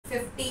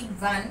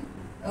51.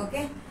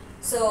 Okay,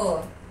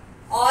 so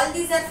all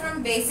these are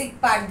from basic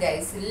part,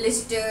 guys.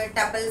 List,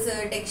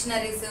 tuples,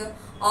 dictionaries,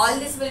 all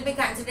this will be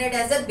considered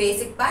as a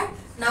basic part.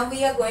 Now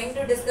we are going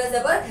to discuss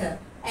about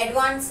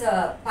advanced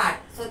part.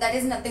 So that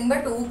is nothing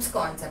but OOPS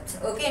concepts.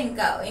 Okay,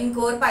 in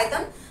core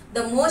Python,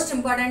 the most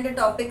important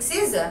topics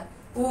is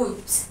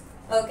OOPS.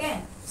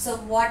 Okay, so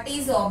what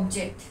is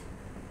object?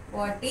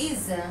 What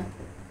is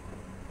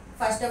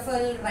first of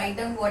all, write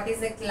down what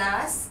is a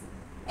class.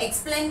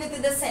 Explain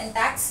with the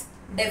syntax,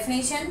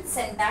 definition,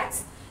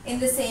 syntax. In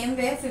the same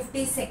way,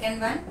 52nd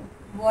one,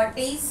 what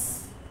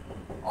is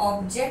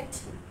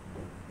object?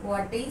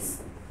 What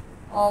is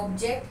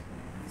object?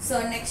 So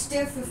next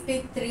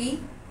 53,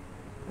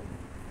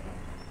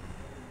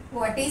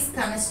 what is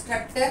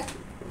constructor?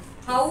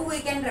 How we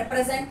can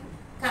represent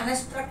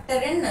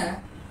constructor in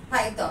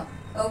Python?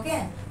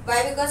 Okay,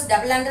 why? Because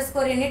double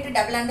underscore in it,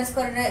 double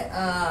underscore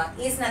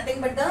is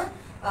nothing but the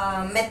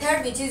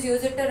method which is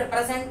used to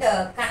represent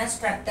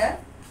constructor.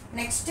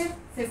 Next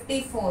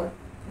 54,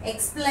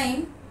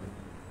 explain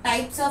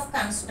types of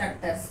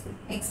constructors.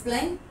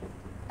 Explain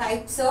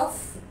types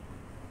of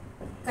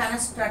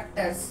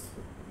constructors.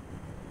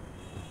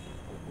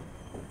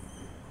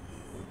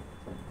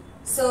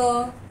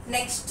 So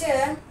next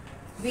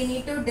we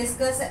need to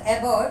discuss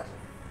about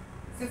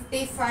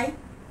 55.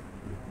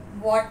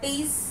 What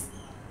is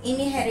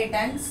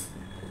inheritance?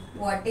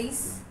 What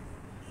is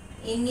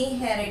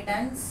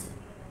inheritance?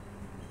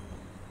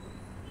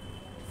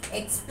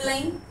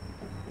 Explain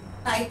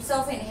types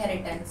of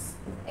inheritance.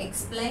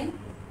 Explain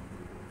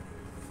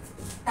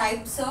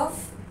types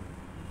of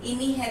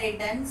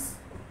inheritance.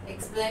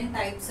 Explain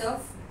types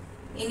of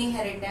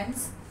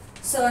inheritance.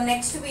 So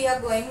next we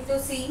are going to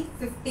see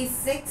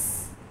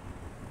 56.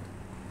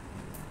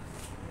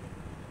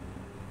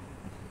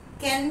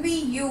 Can we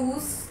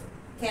use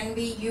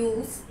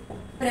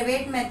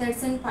private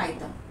methods in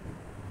Python?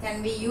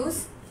 Can we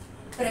use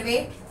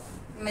private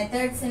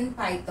methods in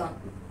Python?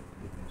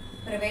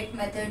 Private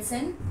methods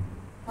in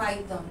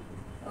Python.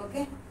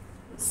 Okay.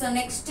 So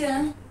next,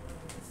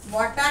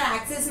 what are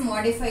access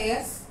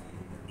modifiers?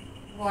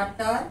 What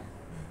are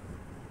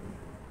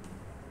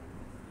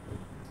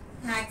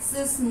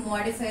access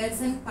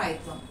modifiers in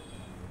Python?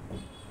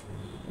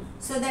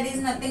 So that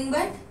is nothing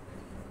but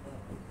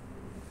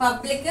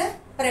public,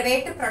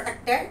 private,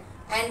 protected,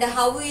 and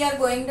how we are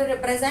going to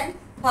represent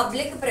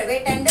public,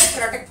 private and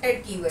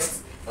protected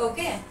keywords.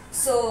 Okay,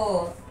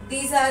 so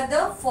these are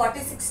the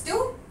 46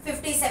 to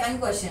 57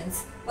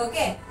 questions.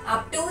 Okay,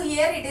 up to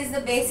here it is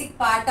the basic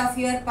part of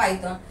your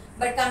Python,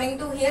 but coming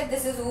to here,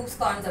 this is OOPS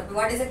concept.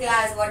 What is a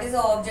class? What is an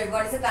object?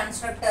 What is a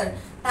constructor?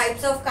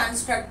 Types of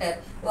constructor.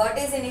 What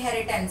is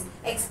inheritance?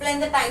 Explain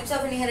the types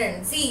of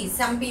inheritance. See,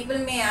 some people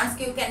may ask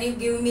you, can you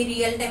give me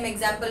real-time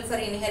example for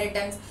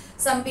inheritance?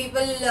 Some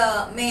people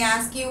may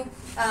ask you,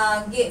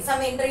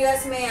 some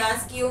interviewers may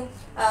ask you,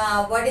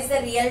 what is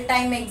the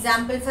real-time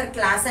example for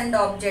class and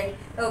object?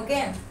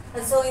 Okay,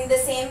 so in the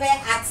same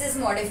way, access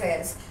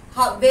modifiers.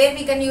 Where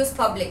we can use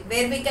public,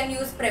 where we can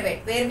use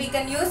private, where we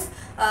can use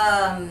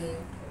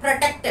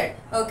protected.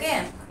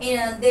 Okay,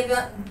 they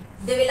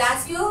will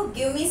ask you,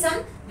 give me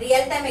some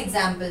real-time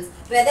examples,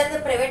 whether the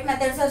private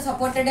methods are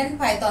supported in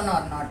Python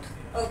or not.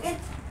 Okay,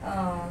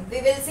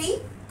 we will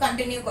see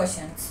continue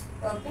questions.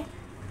 Okay,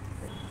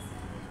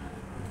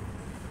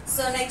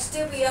 so next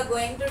we are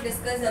going to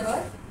discuss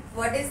about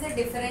what is the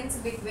difference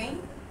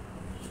between,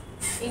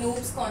 in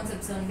OOPS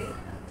concepts only,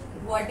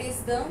 what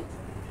is the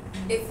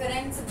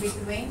difference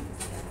between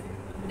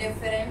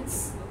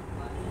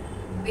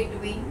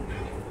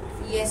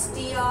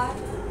STR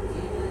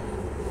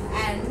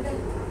and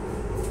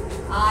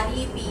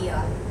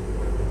REPR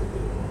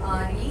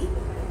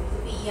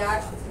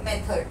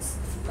methods.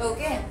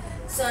 Okay,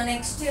 so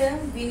next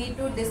we need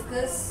to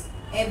discuss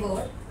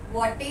about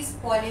what is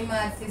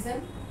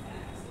polymorphism.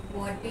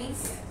 What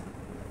is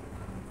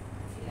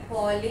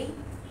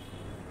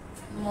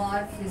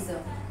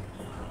polymorphism?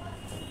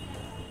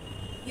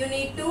 You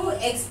need to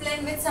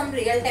explain with some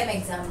real-time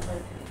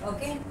example.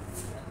 Okay,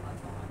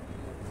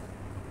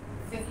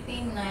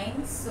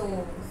 59.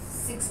 So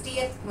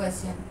 60th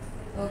question.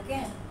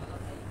 Okay,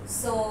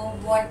 so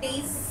what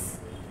is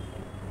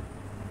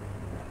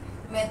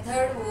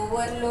method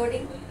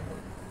overloading?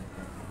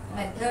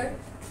 Method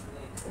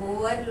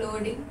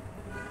overloading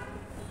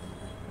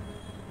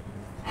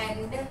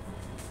and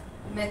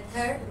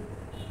method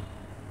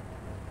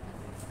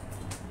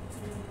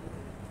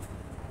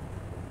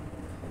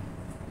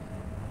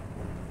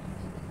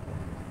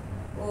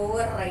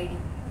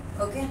overriding.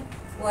 Okay,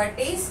 what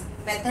is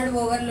method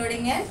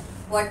overloading and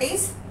what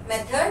is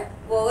method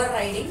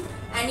overriding,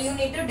 and you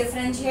need to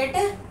differentiate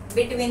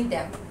between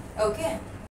them. Okay,